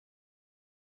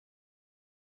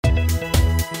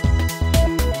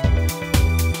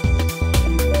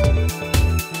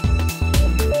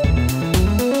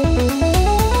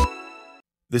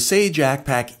The Sage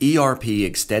Accpac ERP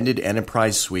Extended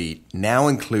Enterprise Suite now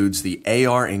includes the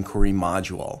AR Inquiry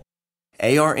module.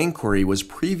 AR Inquiry was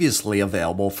previously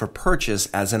available for purchase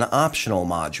as an optional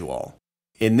module.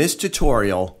 In this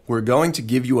tutorial, we're going to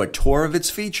give you a tour of its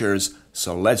features,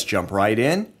 so let's jump right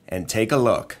in and take a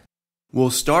look.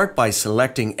 We'll start by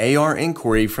selecting AR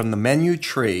Inquiry from the menu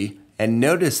tree and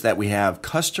notice that we have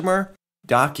Customer,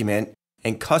 Document,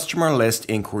 and Customer List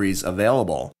inquiries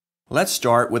available. Let's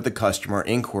start with the Customer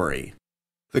Inquiry.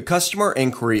 The Customer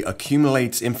Inquiry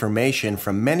accumulates information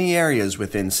from many areas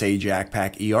within Sage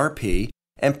Accpac ERP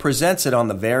and presents it on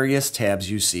the various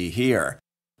tabs you see here.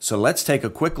 So let's take a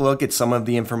quick look at some of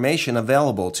the information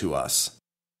available to us.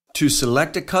 To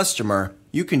select a customer,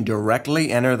 you can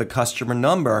directly enter the customer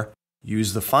number,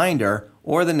 use the finder,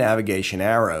 or the navigation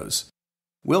arrows.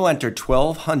 We'll enter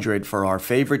 1200 for our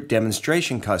favorite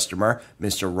demonstration customer,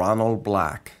 Mr. Ronald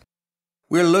Black.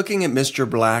 We're looking at Mr.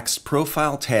 Black's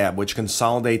Profile tab, which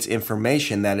consolidates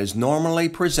information that is normally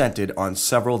presented on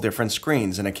several different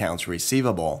screens in Accounts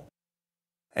Receivable.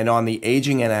 And on the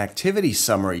Aging and Activity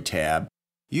Summary tab,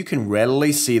 you can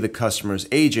readily see the customer's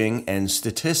aging and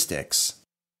statistics.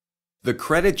 The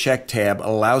Credit Check tab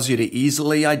allows you to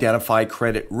easily identify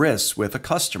credit risks with a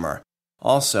customer.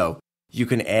 Also, you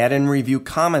can add and review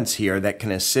comments here that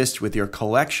can assist with your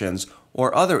collections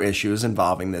or other issues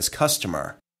involving this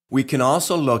customer. We can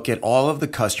also look at all of the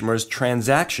customer's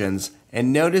transactions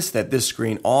and notice that this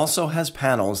screen also has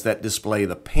panels that display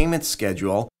the payment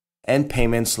schedule and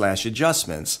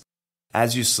payment/adjustments.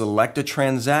 As you select a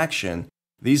transaction,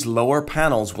 these lower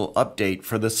panels will update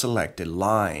for the selected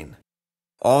line.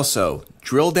 Also,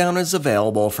 drill down is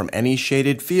available from any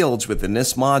shaded fields within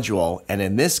this module, and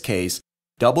in this case,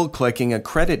 double-clicking a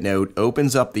credit note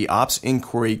opens up the Ops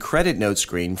Inquiry credit note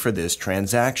screen for this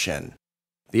transaction.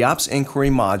 The Ops Inquiry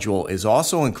module is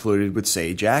also included with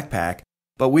Sage Accpac,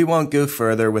 but we won't go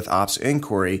further with Ops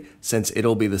Inquiry since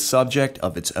it'll be the subject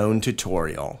of its own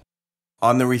tutorial.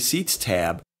 On the Receipts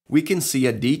tab, we can see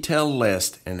a detailed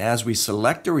list, and as we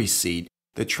select a receipt,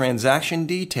 the transaction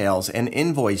details and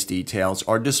invoice details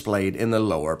are displayed in the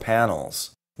lower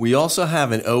panels. We also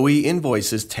have an OE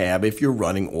Invoices tab if you're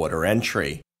running order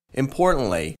entry.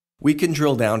 Importantly, we can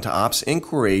drill down to Ops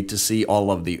Inquiry to see all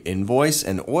of the invoice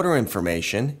and order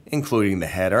information, including the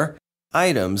header,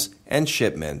 items, and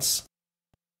shipments.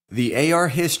 The AR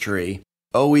History,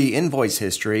 OE Invoice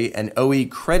History, and OE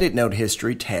Credit Note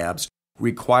History tabs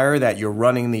require that you're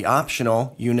running the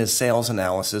optional Unit Sales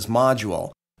Analysis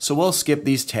module, so we'll skip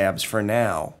these tabs for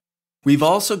now. We've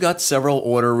also got several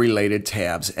order-related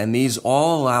tabs, and these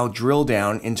all allow drill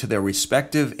down into their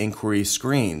respective inquiry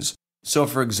screens. So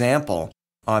for example,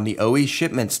 on the OE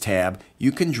Shipments tab,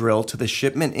 you can drill to the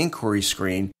Shipment Inquiry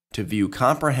screen to view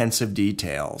comprehensive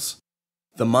details.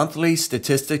 The Monthly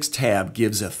Statistics tab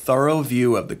gives a thorough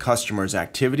view of the customer's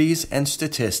activities and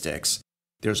statistics.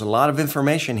 There's a lot of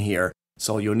information here,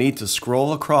 so you'll need to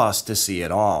scroll across to see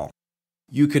it all.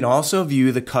 You can also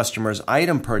view the customer's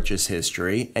item purchase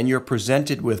history, and you're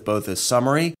presented with both a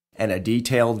summary and a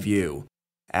detailed view.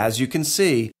 As you can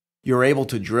see, you're able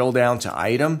to drill down to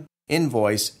item,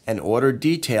 invoice, and order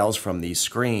details from these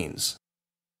screens.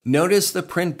 Notice the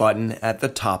Print button at the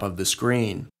top of the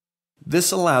screen. This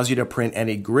allows you to print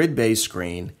any grid-based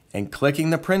screen, and clicking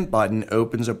the Print button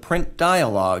opens a print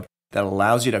dialog that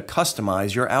allows you to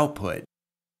customize your output.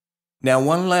 Now,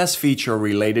 one last feature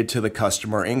related to the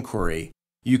Customer Inquiry.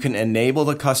 You can enable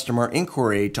the Customer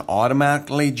Inquiry to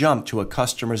automatically jump to a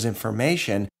customer's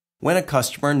information when a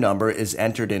customer number is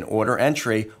entered in order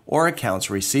entry or accounts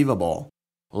receivable.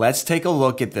 Let's take a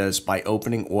look at this by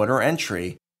opening Order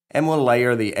Entry, and we'll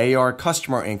layer the AR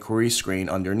Customer Inquiry screen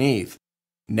underneath.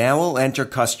 Now we'll enter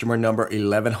customer number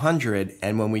 1100,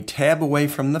 and when we tab away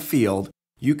from the field,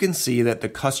 you can see that the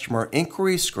Customer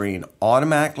Inquiry screen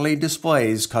automatically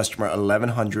displays customer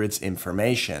 1100's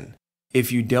information.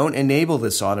 If you don't enable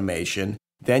this automation,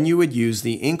 then you would use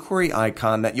the inquiry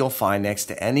icon that you'll find next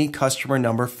to any customer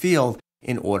number field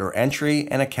in Order Entry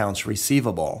and Accounts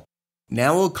Receivable.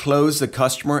 Now we'll close the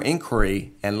Customer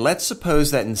Inquiry, and let's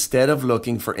suppose that instead of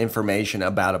looking for information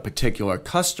about a particular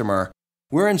customer,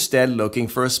 we're instead looking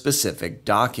for a specific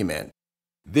document.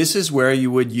 This is where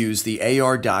you would use the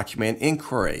AR Document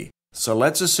Inquiry. So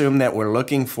let's assume that we're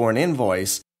looking for an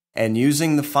invoice, and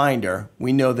using the finder,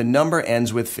 we know the number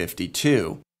ends with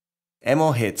 52, and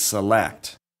we'll hit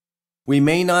Select. We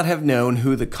may not have known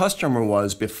who the customer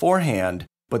was beforehand,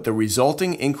 but the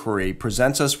resulting inquiry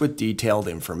presents us with detailed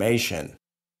information.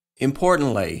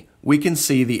 Importantly, we can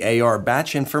see the AR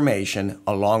batch information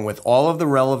along with all of the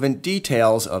relevant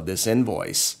details of this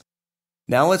invoice.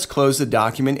 Now let's close the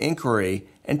document inquiry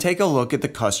and take a look at the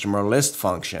customer list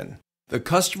function. The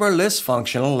customer list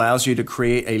function allows you to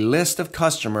create a list of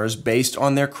customers based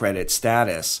on their credit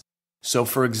status. So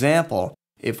for example,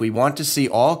 if we want to see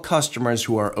all customers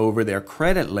who are over their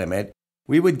credit limit,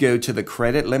 we would go to the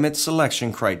credit limit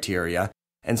selection criteria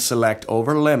and select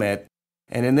over limit,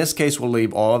 and in this case we'll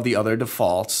leave all of the other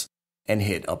defaults and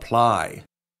hit apply.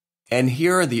 And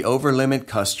here are the over limit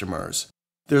customers.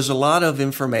 There's a lot of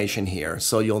information here,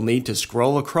 so you'll need to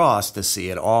scroll across to see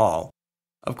it all.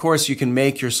 Of course, you can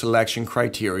make your selection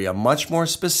criteria much more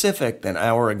specific than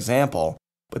our example,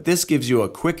 but this gives you a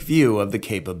quick view of the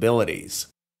capabilities.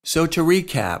 So to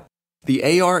recap,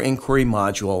 the AR Inquiry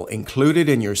module included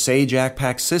in your Sage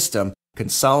Accpac system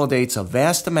consolidates a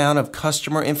vast amount of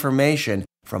customer information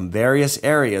from various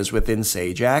areas within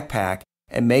Sage Accpac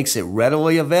and makes it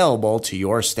readily available to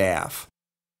your staff.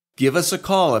 Give us a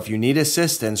call if you need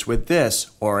assistance with this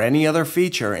or any other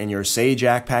feature in your Sage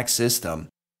Accpac system.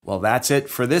 Well, that's it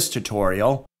for this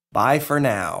tutorial. Bye for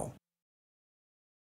now.